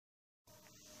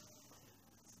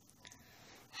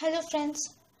Hello friends.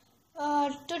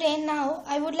 Today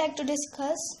I would like to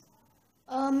discuss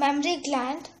mammary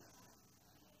gland.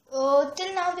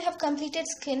 Till now we have completed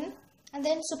skin and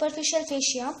then superficial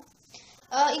fascia.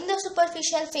 In the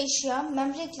superficial fascia,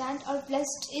 mammary gland or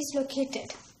breast is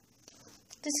located.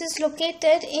 This is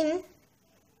located in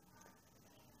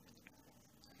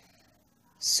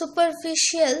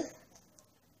superficial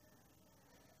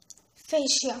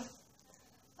fascia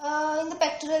in the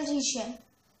pectoral region.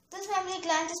 This mammary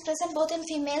gland is present both in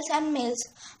females and males,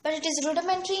 but it is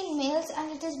rudimentary in males and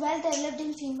it is well developed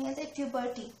in females at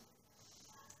puberty.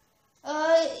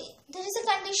 There is a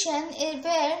condition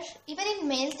where even in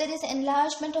males there is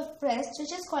enlargement of breast,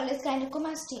 which is called as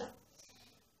gynecomastia.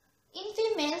 In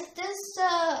females, this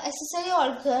accessory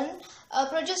organ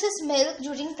produces milk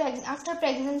after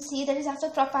pregnancy, that is after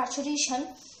parturition,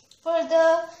 for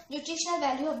the nutritional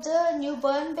value of the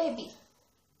newborn baby.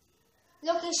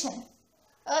 Location.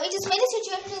 It is mainly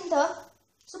situated in the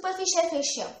superficial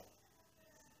fascia.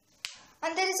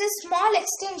 And there is a small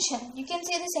extension. You can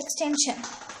see this extension.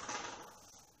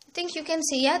 I think you can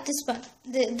see, this one.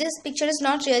 This picture is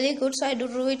not really good, so I do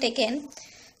it again.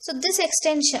 So this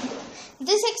extension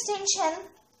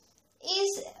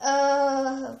is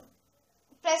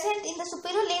present in the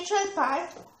superolateral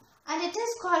part, and it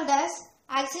is called as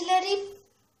axillary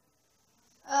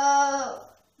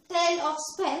tail of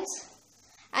Spence,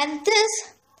 and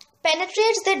this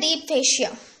penetrates the deep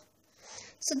fascia.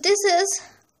 So this is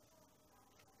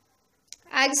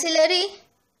axillary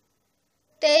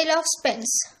tail of Spence.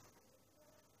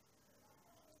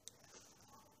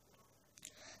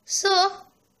 So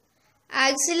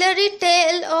axillary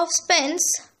tail of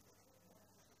Spence,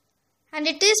 and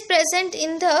it is present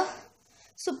in the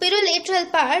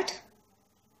superolateral part.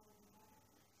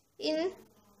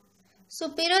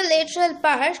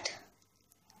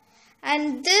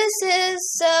 And this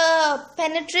is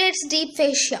penetrates deep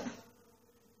fascia,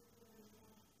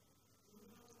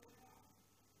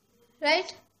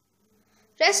 right?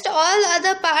 Rest all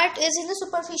other part is in the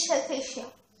superficial fascia,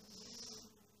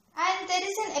 and there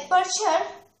is an aperture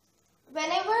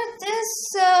whenever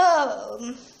this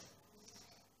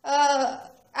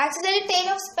axillary tail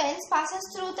of Spence passes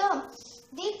through the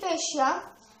deep fascia.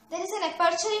 There is an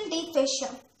aperture in deep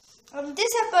fascia.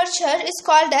 This aperture is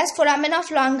called as foramen of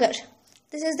Langer.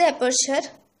 This is the aperture,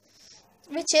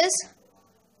 which is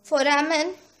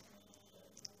foramen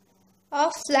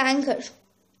of Langer.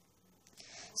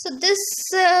 So this,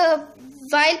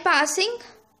 while passing,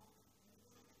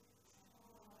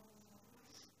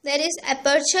 there is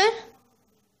aperture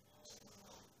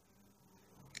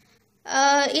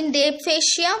in deep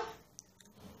fascia,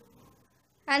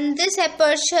 and this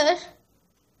aperture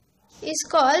is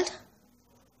called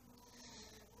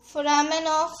foramen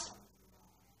of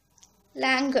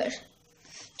Langer.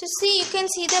 To see, you can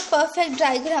see the perfect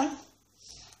diagram.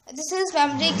 This is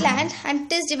mammary gland, and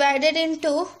it is divided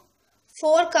into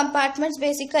 4 compartments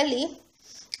basically: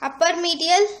 upper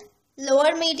medial,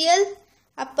 lower medial,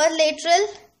 upper lateral,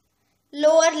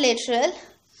 lower lateral,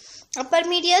 upper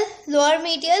medial, lower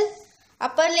medial,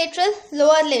 upper lateral,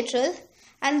 lower lateral,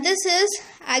 and this is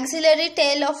axillary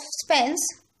tail of Spence.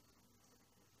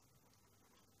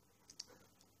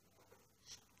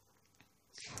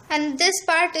 And this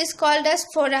part is called as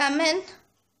foramen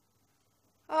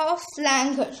of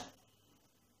Langer,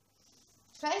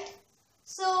 right?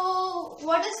 So,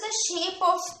 what is the shape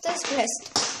of this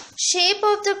breast? Shape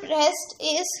of the breast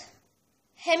is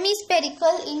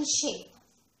hemispherical in shape.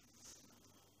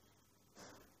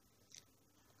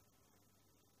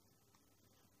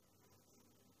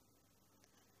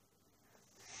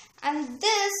 And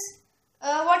this,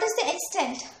 what is the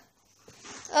extent?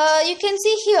 You can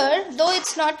see here, though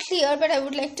it's not clear, but I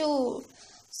would like to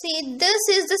see, this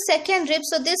is the second rib.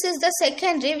 So this is the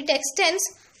second rib. It extends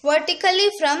vertically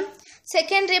from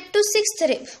second rib to sixth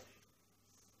rib.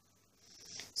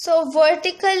 So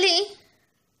vertically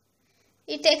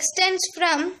it extends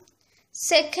from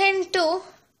second to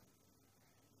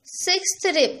sixth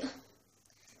rib.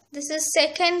 This is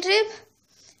second rib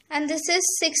and this is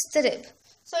sixth rib.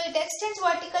 So it extends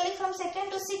vertically from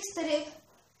second to sixth rib,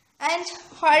 and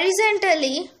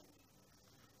horizontally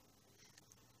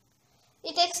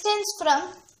it extends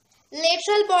from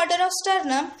lateral border of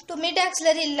sternum to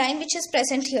mid-axillary line, which is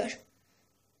present here.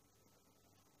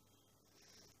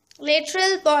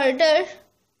 Lateral border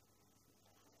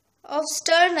of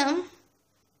sternum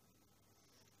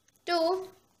to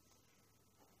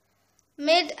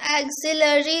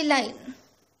mid-axillary line.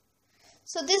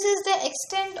 So this is the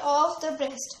extent of the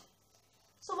breast.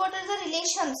 So what are the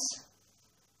relations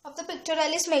of the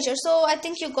pectoralis major? So I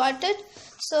think you got it.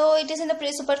 So it is in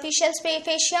the superficial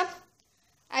fascia,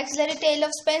 axillary tail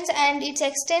of spines and its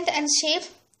extent and shape,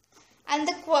 and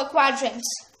the quadrants.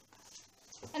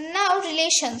 And now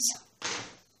relations.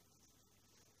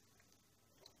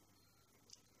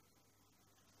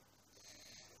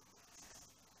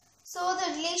 So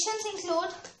the relations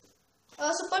include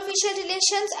superficial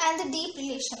relations and the deep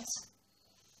relations.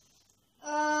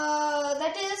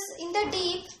 That is, in the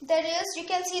deep, there is, you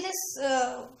can see this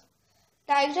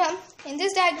diagram. In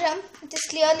this diagram, it is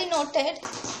clearly noted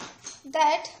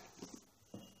that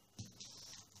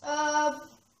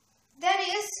there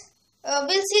is,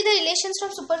 we'll see the relations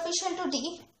from superficial to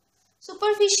deep.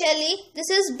 Superficially, this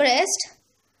is breast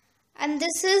and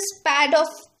this is pad of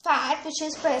fat which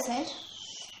is present,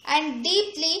 and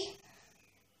deeply,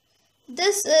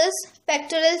 this is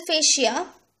pectoral fascia,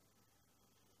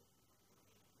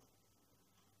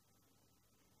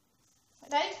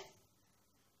 right?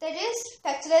 There is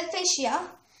pectoral fascia,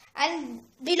 and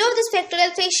below this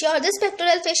pectoral fascia, or this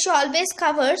pectoral fascia always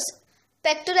covers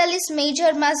pectoralis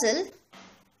major muscle,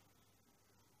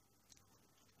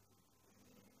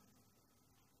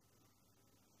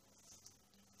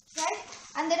 right?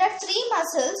 And there are three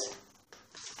muscles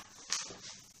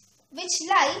which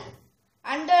lie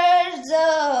under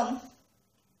the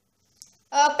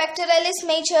pectoralis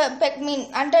major,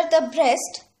 under the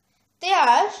breast. They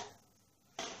are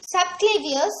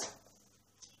subclavius.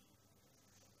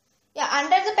 Yeah,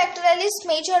 under the pectoralis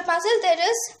major muscle there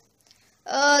is,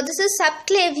 this is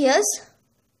subclavius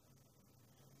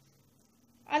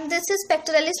and this is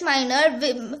pectoralis minor.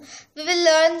 We will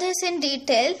learn this in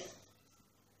detail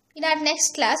in our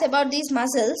next class about these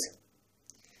muscles,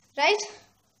 right?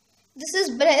 This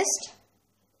is breast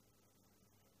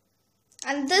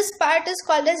and this part is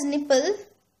called as nipple,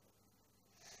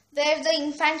 where the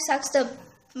infant sucks the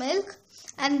milk,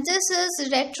 and this is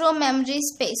retromammary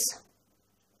space.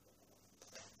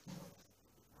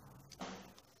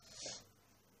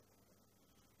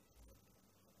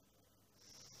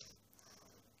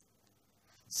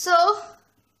 So,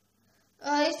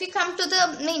 if we come to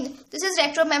the this is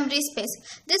retromammary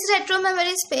space. This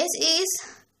retromammary space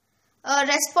is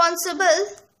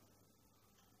responsible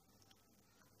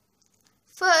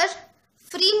for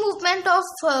free movement of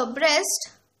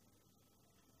breast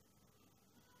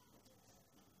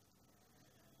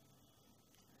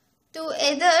to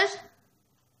either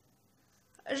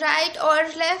right or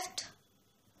left,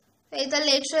 either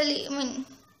laterally,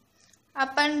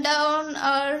 up and down,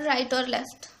 or right or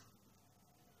left,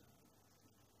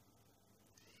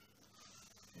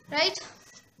 right?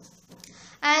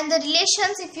 And the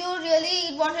relations, if you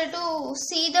really wanted to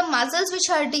see the muscles which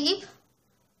are deep,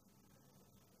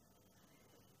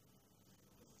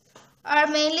 are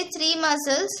mainly three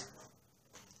muscles.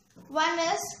 One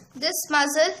is, this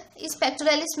muscle is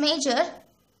pectoralis major.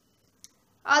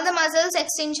 All the muscles,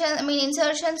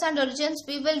 insertions and origins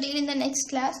we will deal in the next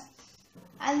class.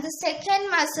 And the second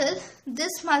muscle,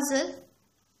 this muscle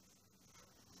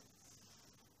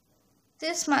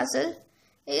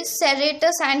is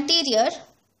serratus anterior,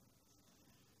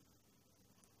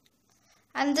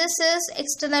 and this is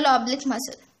external oblique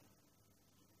muscle.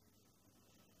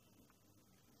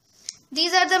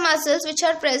 These are the muscles which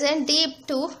are present deep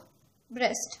to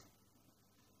breast.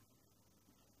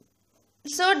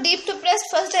 So deep to breast,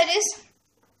 first there is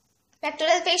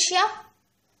pectoral fascia,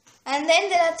 and then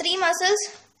there are three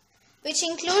muscles which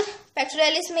include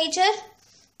pectoralis major,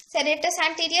 serratus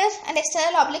anterior and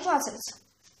external oblique muscles,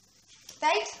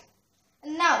 right?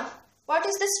 Now, what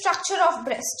is the structure of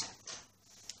breast?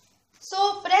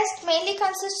 So breast mainly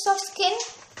consists of skin,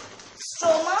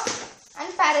 stroma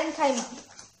and parenchyma.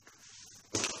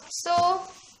 So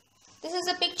this is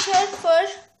a picture for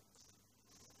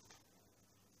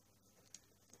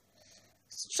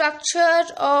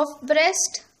structure of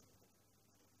breast.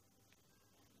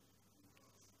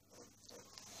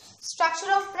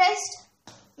 Structure of breast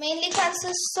mainly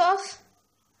consists of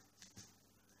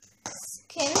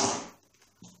skin,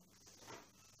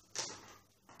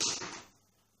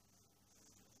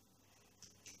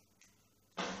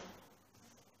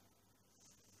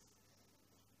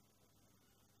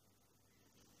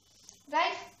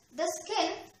 right? The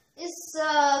skin is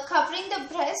covering the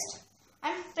breast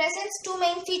and presents two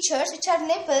main features, which are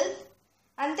nipple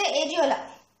and the areola,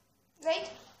 right?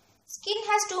 Skin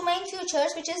has two main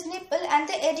features, which is nipple and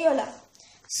the areola.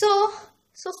 So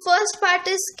first part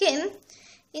is skin.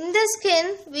 In the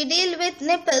skin, we deal with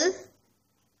nipple,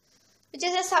 which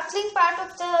is a suckling part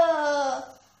of the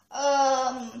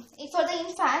for the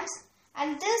infants,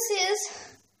 and this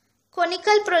is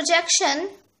conical projection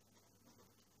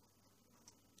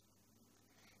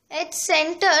at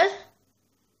center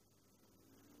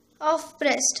of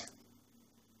breast,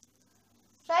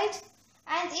 right?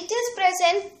 And it is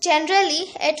present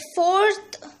generally at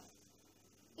 4th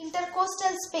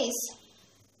intercostal space.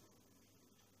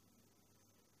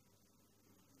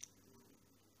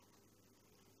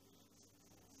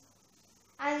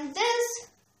 And this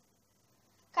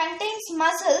contains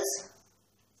muscles,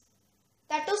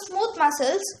 that are smooth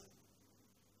muscles.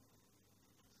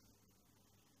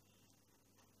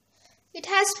 It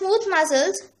has smooth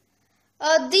muscles.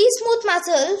 These smooth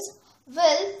muscles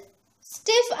will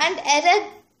stiff and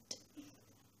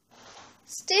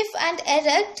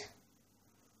erect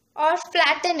or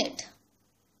flatten it.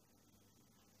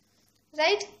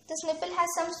 Right? This nipple has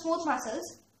some smooth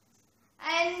muscles,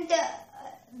 and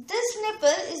this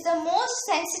nipple is the most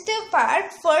sensitive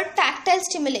part for tactile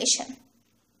stimulation.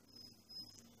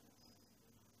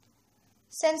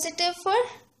 Sensitive for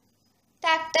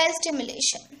tactile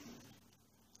stimulation.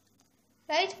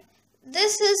 Right?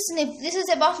 This is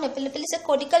above nipple. Nipple is a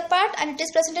conical part and it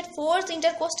is present at 4th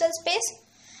intercostal space,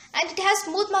 and it has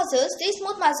smooth muscles. These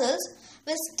smooth muscles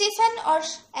will stiffen or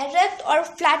erect or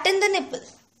flatten the nipple.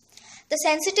 The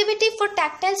sensitivity for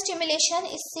tactile stimulation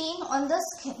is seen on the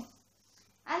skin.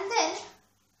 And then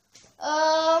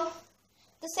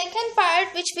the second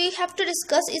part which we have to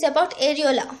discuss is about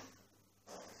areola.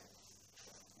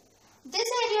 This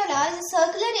areola is a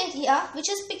circular area which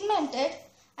is pigmented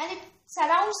and it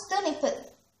surrounds the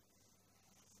nipple.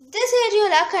 This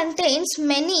areola contains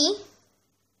many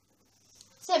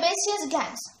sebaceous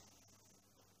glands.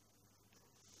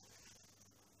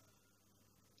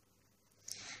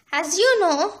 As you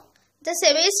know, the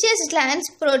sebaceous glands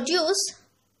produce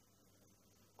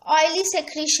oily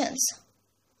secretions,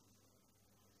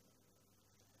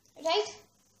 right?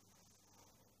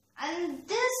 And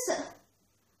this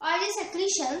oily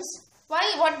secretions,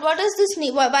 what does this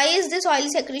need? Why is this oily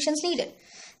secretions needed?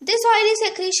 This oily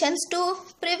secretions to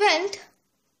prevent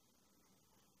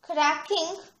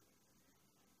cracking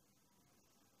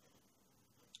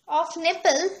of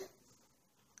nipple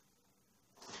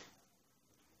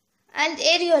and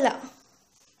areola.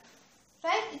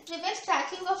 Right? It prevents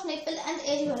cracking of nipple and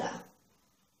areola.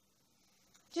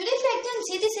 During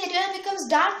pregnancy, this areola becomes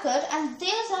darker and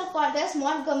these are called as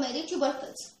Montgomery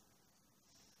tubercles.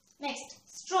 Next,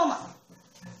 stroma.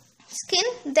 Skin,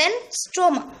 then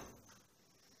stroma.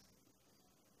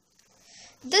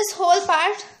 This whole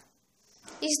part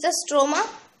is the stroma.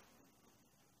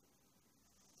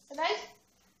 Right?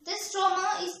 This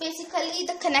stroma is basically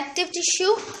the connective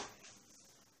tissue.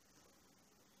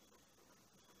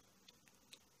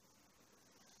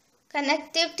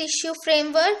 Connective tissue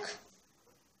framework.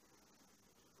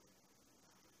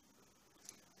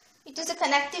 It is a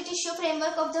connective tissue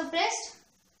framework of the breast,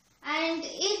 and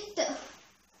it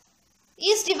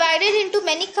is divided into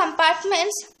many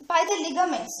compartments by the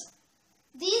ligaments.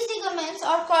 These ligaments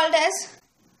are called as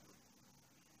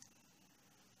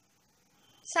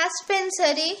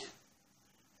suspensory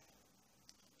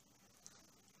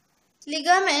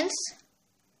ligaments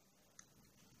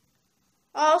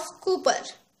of Cooper.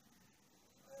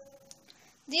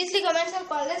 These ligaments are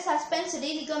called as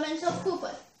suspensory ligaments of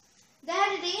Cooper. They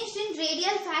are arranged in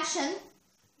radial fashion.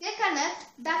 They connect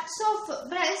ducts of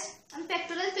breast and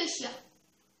pectoral fascia.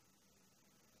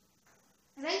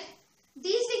 Right?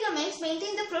 These ligaments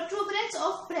maintain the protuberance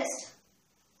of breast.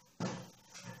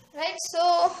 Right?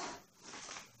 So,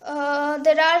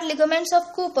 there are ligaments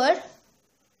of Cooper.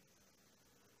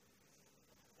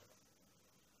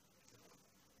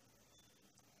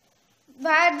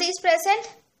 Why are these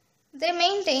present? They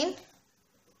maintain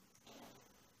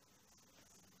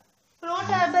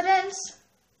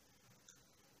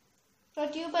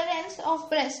protuberance of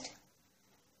breast.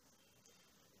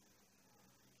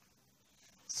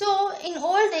 So, in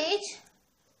old age,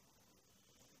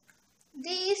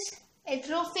 these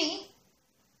atrophy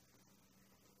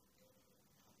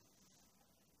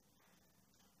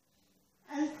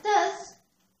and thus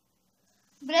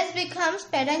breast becomes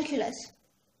pedunculous.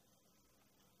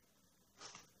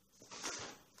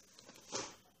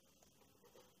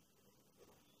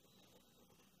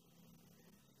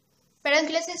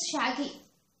 Pedunculus is shaggy.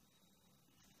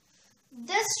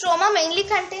 This stroma mainly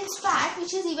contains fat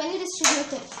which is evenly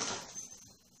distributed.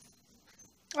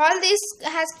 All this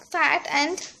has fat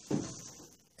and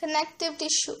connective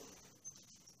tissue.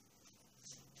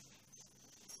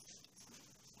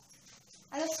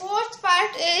 And the fourth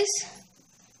part is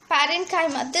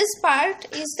parenchyma. This part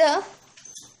is the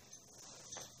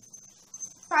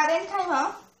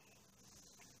parenchyma,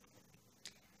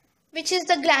 which is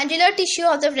the glandular tissue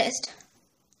of the breast.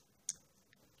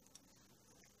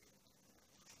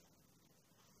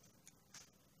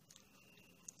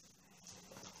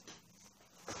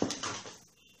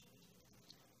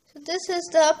 this is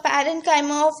the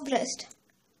parenchyma of breast.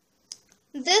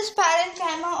 This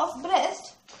parenchyma of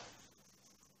breast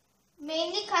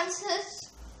mainly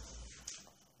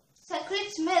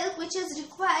secretes milk which is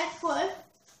required for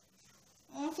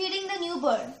feeding the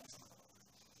newborn.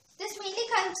 This mainly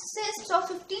consists of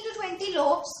 15 to 20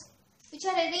 lobes which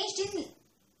are arranged in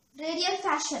radial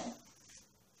fashion.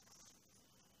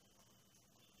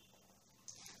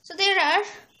 So there are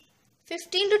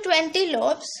 15 to 20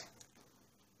 lobes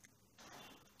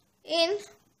in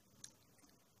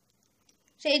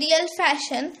radial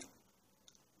fashion.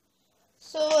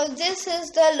 So this is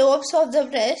the lobes of the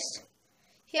breast.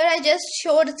 Here I just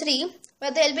showed 3,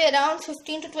 but there will be around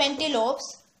 15 to 20 lobes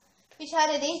which are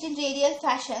arranged in radial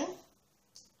fashion,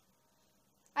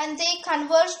 and they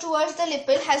converge towards the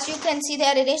nipple. As you can see, they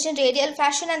are arranged in radial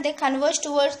fashion and they converge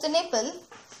towards the nipple.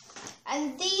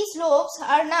 And these lobes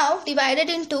are now divided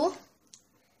into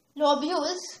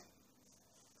lobules,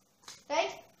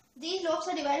 right? These lobes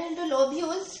are divided into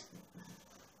lobules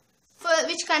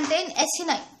which contain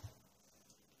acini.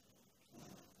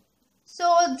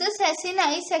 So this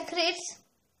acini secretes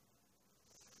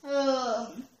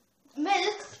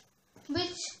milk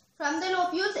which from the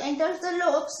lobules enters the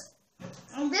lobes,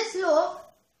 and this lobe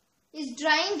is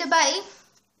drained by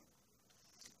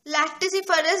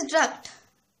lacticiferous duct.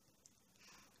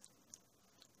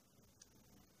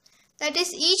 That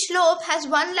is, each lobe has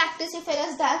one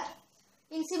lacticiferous duct.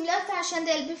 In similar fashion,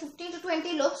 there will be 15 to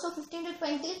 20 lobes, so 15 to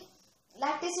 20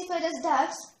 lacticiferous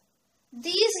ducts.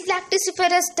 These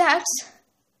lacticiferous ducts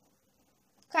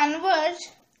converge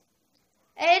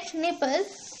at nipple,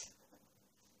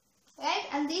 right?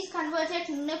 And these converge at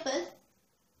nipple.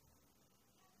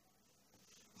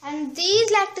 And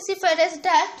these lacticiferous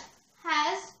duct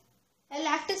has a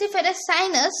lacticiferous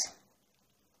sinus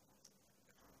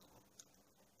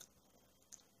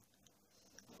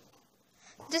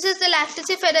This is the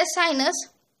lacticiferous sinus.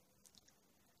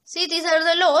 See, these are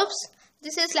the lobes.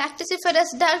 This is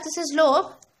lacticiferous duct. This is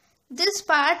lobe. This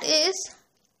part is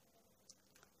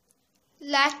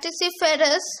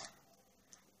lacticiferous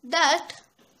duct.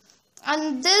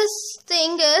 And this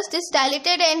thing is, this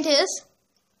dilated end is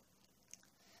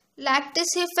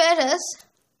lacticiferous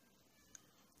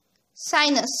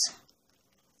sinus.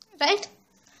 Right?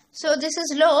 So this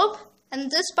is lobe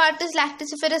and this part is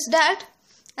lacticiferous duct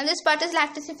and this part is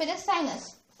lacticiferous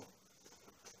sinus.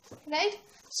 Right?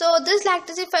 So this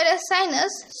lacticiferous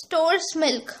sinus stores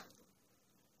milk,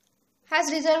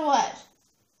 has reservoir.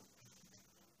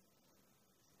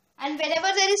 And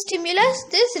whenever there is stimulus,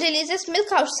 this releases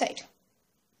milk outside.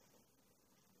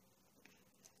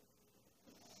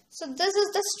 So this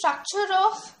is the structure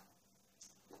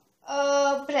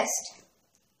of breast.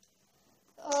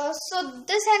 So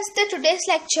this ends the today's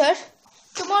lecture.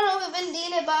 Tomorrow we will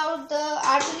deal about the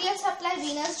arterial supply,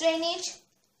 venous drainage,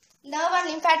 nerve and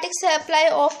lymphatic supply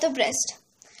of the breast.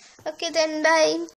 Okay then, bye.